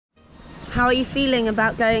How are you feeling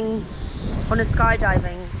about going on a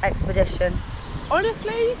skydiving expedition?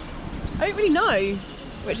 Honestly, I don't really know,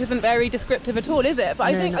 which isn't very descriptive at all, is it? But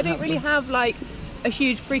I think I don't really have like a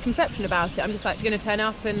huge preconception about it. I'm just like going to turn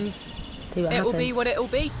up and see what it happens. will be what it will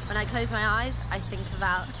be. When I close my eyes, I think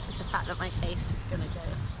about the fact that my face is going to go.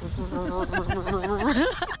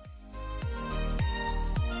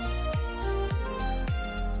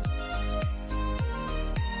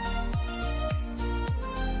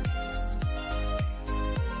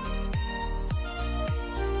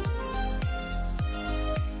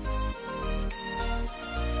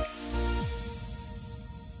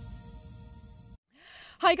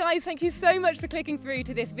 Hi guys, thank you so much for clicking through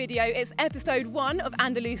to this video. It's episode 1 of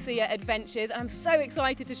Andalucia Adventures and I'm so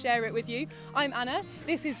excited to share it with you. I'm Anna,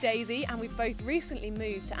 this is Daisy, and we've both recently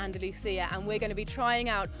moved to Andalucia and we're going to be trying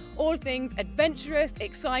out all things adventurous,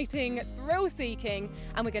 exciting, thrill-seeking,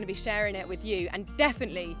 and we're going to be sharing it with you and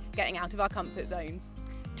definitely getting out of our comfort zones.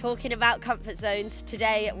 Talking about comfort zones,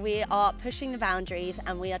 today we are pushing the boundaries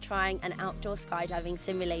and we are trying an outdoor skydiving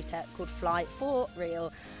simulator called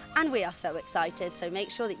Fly4Real. And we are so excited, so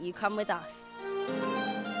make sure that you come with us.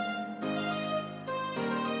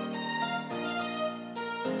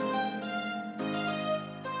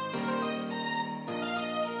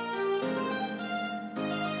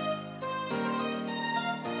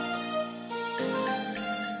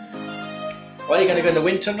 Well, you're going to go in the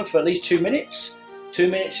wind tunnel for at least 2 minutes. 2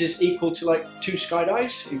 minutes is equal to like 2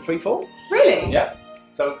 skydives in free fall. Really? Yeah.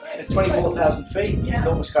 So it's 24,000 feet. Yeah.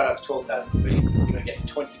 Normal skydive's 12,000 feet. You're going to get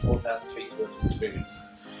 24,000 feet worth of experience.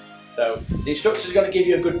 So the instructors are going to give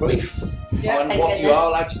you a good brief on what you are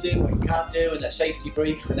allowed to do, what you can't do, and a safety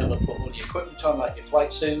brief, and then we'll put all the equipment on, like your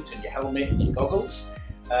flight suit and your helmet and your goggles.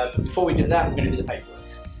 But before we do that, we're going to do the paperwork.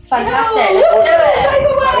 Fantastic, let's do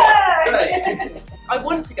it! I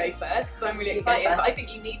want to go first because I'm really excited, but I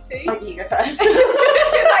think you need to. I think you go first. No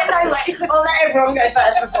way. I'll let everyone go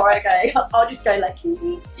first before I go. I'll just go like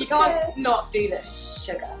you. You can't not do this.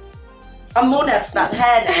 Sugar. I'm more nervous about the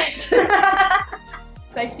hairnet.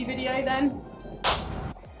 Safety video then.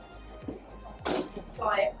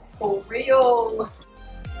 Fly4Real.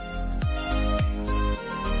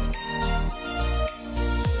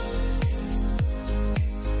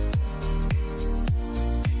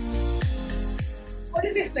 What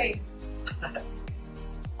does this mean?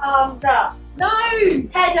 Arms up. No!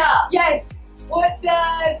 Head up. Yes! What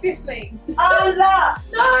does this mean? Arms up.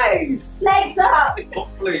 No! Legs up.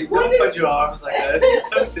 Hopefully, What don't put your arms like this.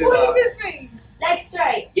 Don't do What that. does this mean? Legs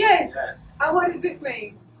straight. Yes! Yes. And what does this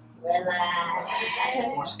mean? Relax. The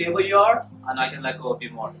more stable you are, and I can let go of you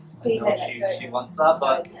more. I Please know don't let go. she wants that,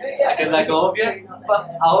 but Yeah. I can let go of you. Do not let But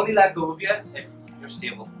go. I'll only let go of you if you're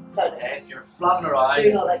stable. Don't let Okay? If you're flapping around,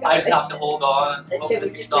 Do not let go. I just have to hold on and hope People that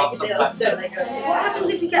you just stop make a deal. sometimes. Don't let go. What happens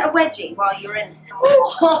if you get a wedgie while you're in it?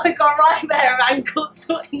 Oh, I got right there of ankle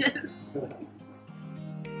soreness.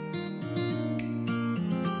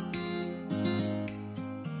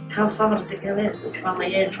 How far does it go in? Around my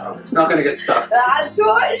eardrum? It's not going to get stuck. That's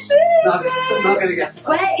what it is! It's not going to get stuck.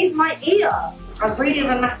 Where is my ear? I really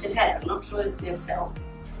have a massive head. I'm not sure this is going to film.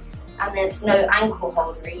 And there's no ankle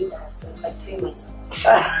holder either, so if I poo myself, it's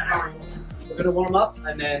fine. We're going to warm up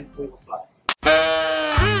and then we will fly.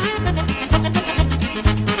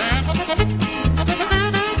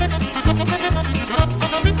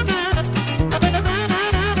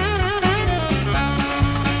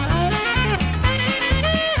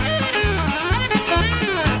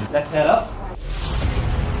 Let's head up.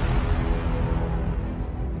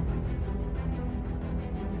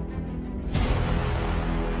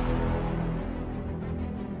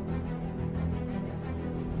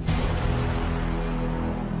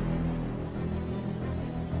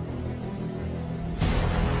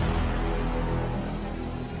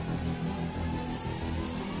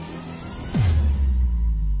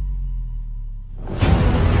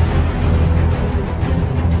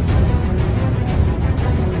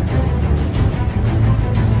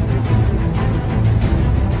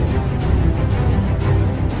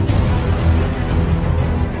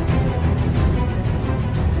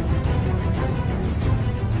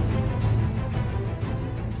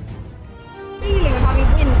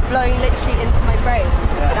 blowing literally into my brain.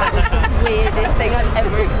 That was the weirdest thing I've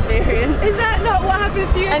ever experienced. Is that not what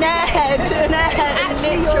happens to you? An airhead,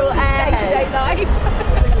 literal airhead. Life.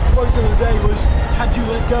 The quote of the day was, had you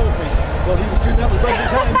let go of me? Well, he was doing that with both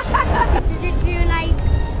his hands. Does it feel like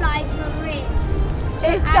fly for real?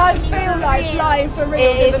 It does feel like flying for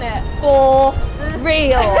real, doesn't it? For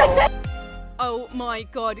real. Oh my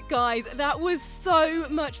god, guys, that was so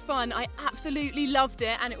much fun. I absolutely loved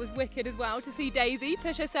it, and it was wicked as well to see Daisy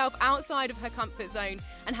push herself outside of her comfort zone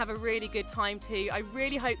and have a really good time too. I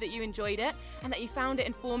really hope that you enjoyed it and that you found it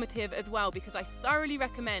informative as well, because I thoroughly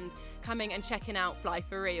recommend coming and checking out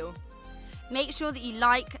Fly4Real. Make sure that you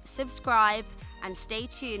like, subscribe and stay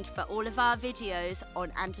tuned for all of our videos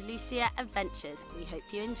on Andalucia Adventures. We hope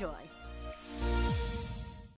you enjoy.